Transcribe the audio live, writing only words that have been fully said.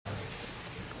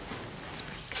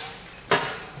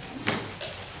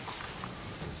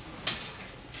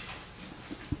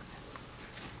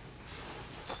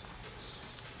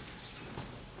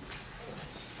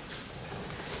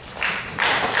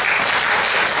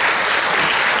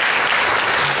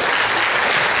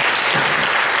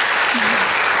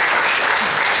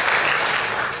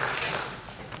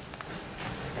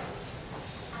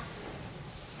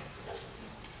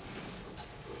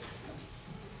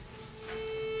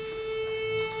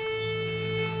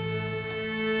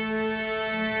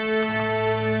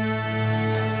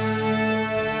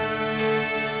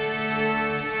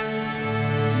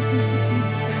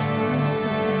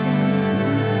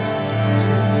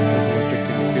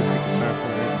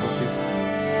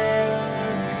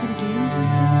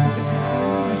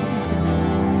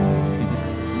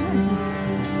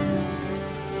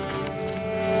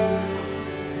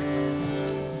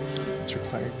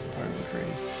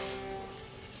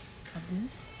Of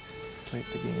this? Wait,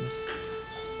 the games.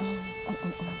 Oh.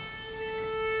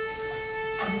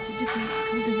 And it's a different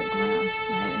glass,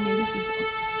 right? I mean, this is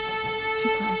two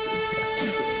classes.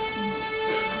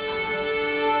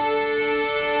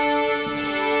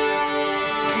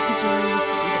 Like the jury used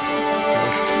to do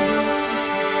that.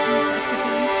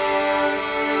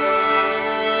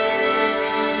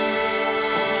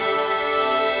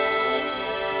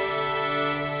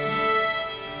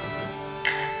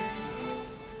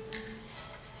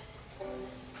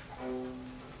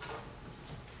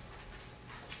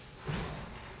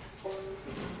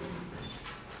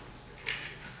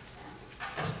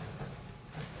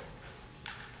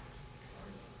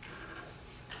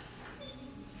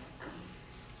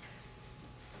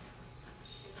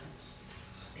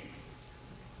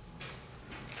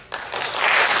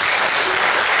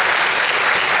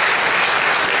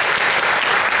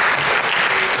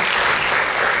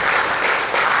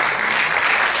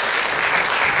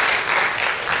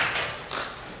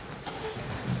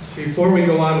 Before we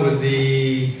go on with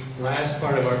the last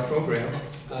part of our program,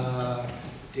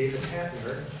 David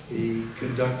Hatner, the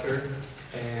conductor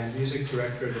and music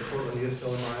director of the Portland Youth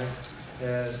Philharmonic,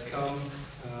 has come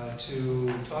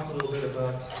to talk a little bit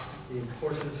about the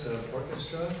importance of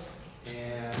orchestra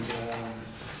and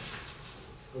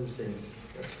other things.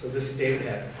 So this is David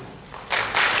Hatner.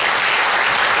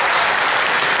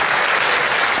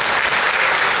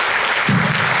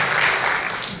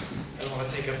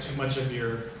 Take up too much of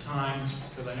your time,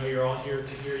 because I know you're all here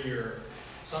to hear your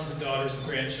sons and daughters and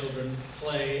grandchildren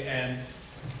play, and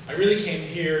I really came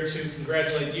here to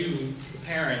congratulate you, the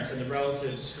parents and the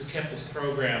relatives who kept this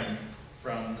program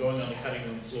from going on the cutting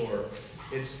room floor.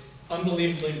 It's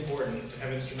unbelievably important to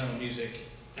have instrumental music,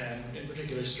 and in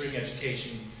particular string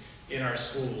education, in our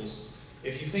schools.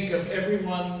 If you think of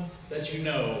everyone that you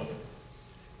know,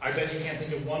 I bet you can't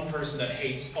think of one person that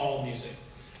hates all music.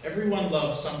 Everyone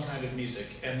loves some kind of music,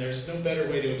 and there's no better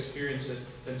way to experience it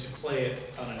than to play it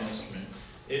on an instrument.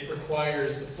 It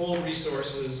requires the full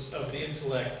resources of the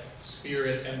intellect,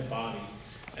 spirit, and the body,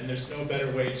 and there's no better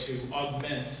way to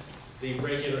augment the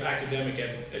regular academic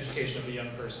education of a young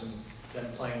person than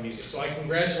playing music. So I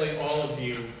congratulate all of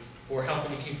you for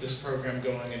helping to keep this program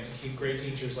going and to keep great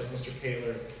teachers like Mr.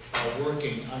 Kaler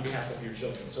working on behalf of your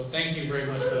children. So thank you very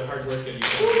much for the hard work that you do.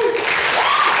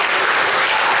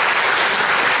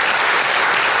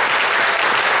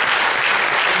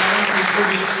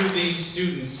 Tribute to the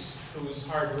students whose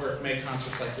hard work make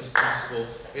concerts like this possible.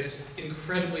 It's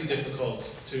incredibly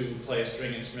difficult to play a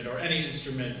string instrument or any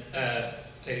instrument at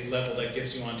a level that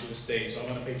gets you onto a stage. So I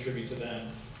want to pay tribute to them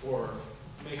for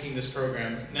making this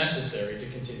program necessary to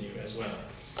continue as well.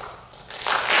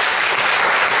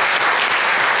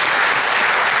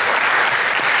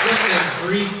 Just a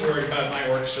brief word about my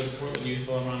orchestra, the Portland Youth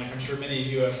Philharmonic. I'm sure many of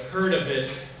you have heard of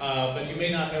it, but you may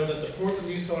not know that the Portland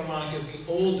Youth Philharmonic is the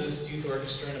oldest youth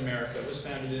orchestra in America. It was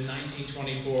founded in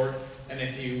 1924, and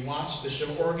if you watch the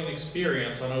show Organ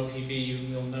Experience on OPB,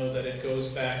 you'll know that it goes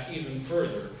back even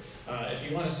further. If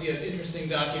you want to see an interesting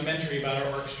documentary about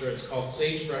our orchestra, it's called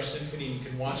Sagebrush Symphony. You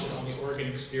can watch it on the Organ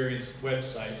Experience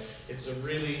website. It's a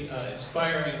really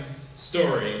inspiring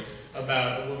story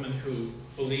about a woman who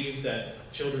believed that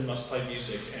children must play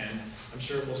music, and I'm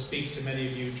sure it will speak to many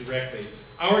of you directly.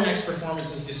 Our next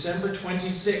performance is December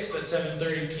 26th at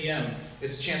 7:30 p.m.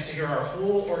 It's a chance to hear our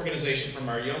whole organization, from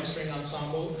our young string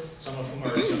ensemble, some of whom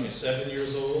are as young as 7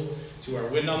 years old, to our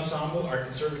wind ensemble, our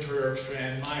conservatory orchestra,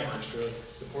 and my orchestra,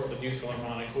 the Portland Youth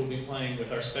Philharmonic, who will be playing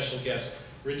with our special guest,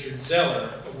 Richard Zeller,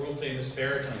 a world-famous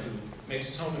baritone who makes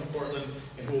his home in Portland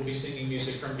and who will be singing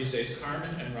music from Bizet's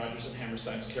Carmen and Rodgers and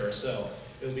Hammerstein's Carousel.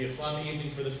 It'll be a fun evening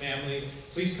for the family.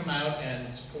 Please come out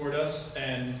and support us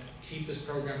and keep this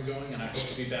program going, and I hope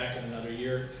to be back in another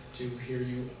year to hear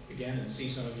you again and see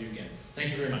some of you again.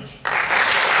 Thank you very much.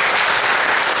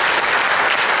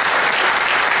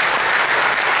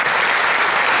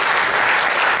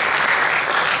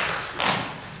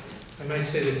 I might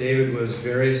say that David was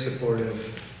very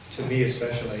supportive, to me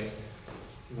especially,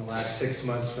 in the last 6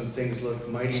 months when things looked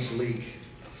mighty bleak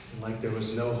and like there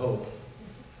was no hope.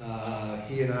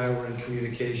 He and I were in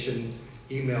communication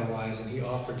email-wise, and he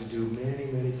offered to do many,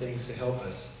 many things to help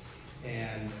us.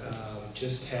 And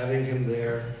just having him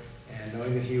there and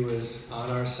knowing that he was on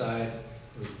our side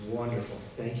was wonderful.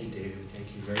 Thank you, David.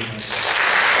 Thank you very much.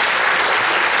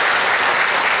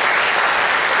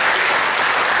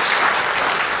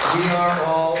 We are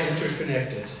all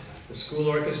interconnected. The school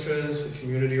orchestras, the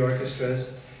community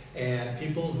orchestras, and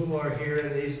people who are here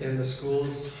in the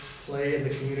schools play in the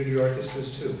community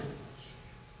orchestras too.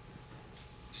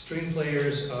 String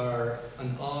players are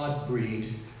an odd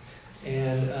breed.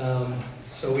 And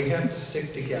so we have to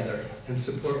stick together and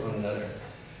support one another.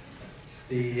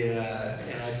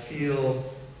 And I feel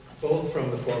both from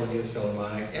the Portland Youth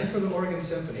Philharmonic and from the Oregon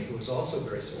Symphony, who was also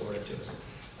very supportive to us,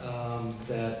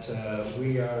 that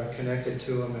we are connected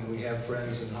to them and we have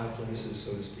friends in high places,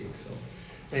 so to speak. So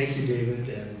thank you, David,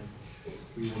 and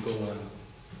we will go on.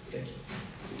 Thank you.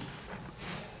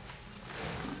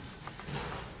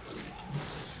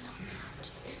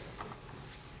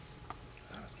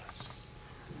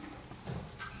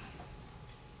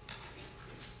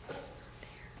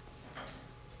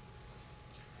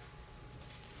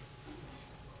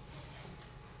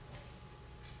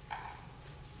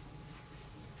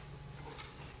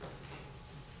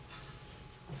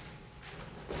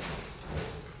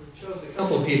 A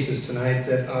couple of pieces tonight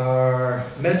that are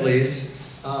medleys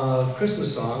of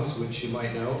Christmas songs, which you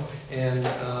might know, and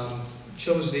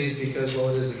chose these because, well,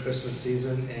 it is the Christmas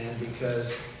season, and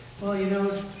because, well, you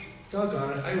know,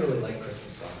 doggone it, I really like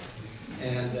Christmas songs,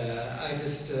 and I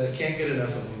just can't get enough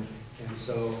of them. And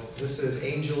so this is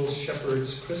Angels,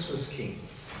 Shepherds, Christmas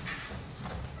Kings.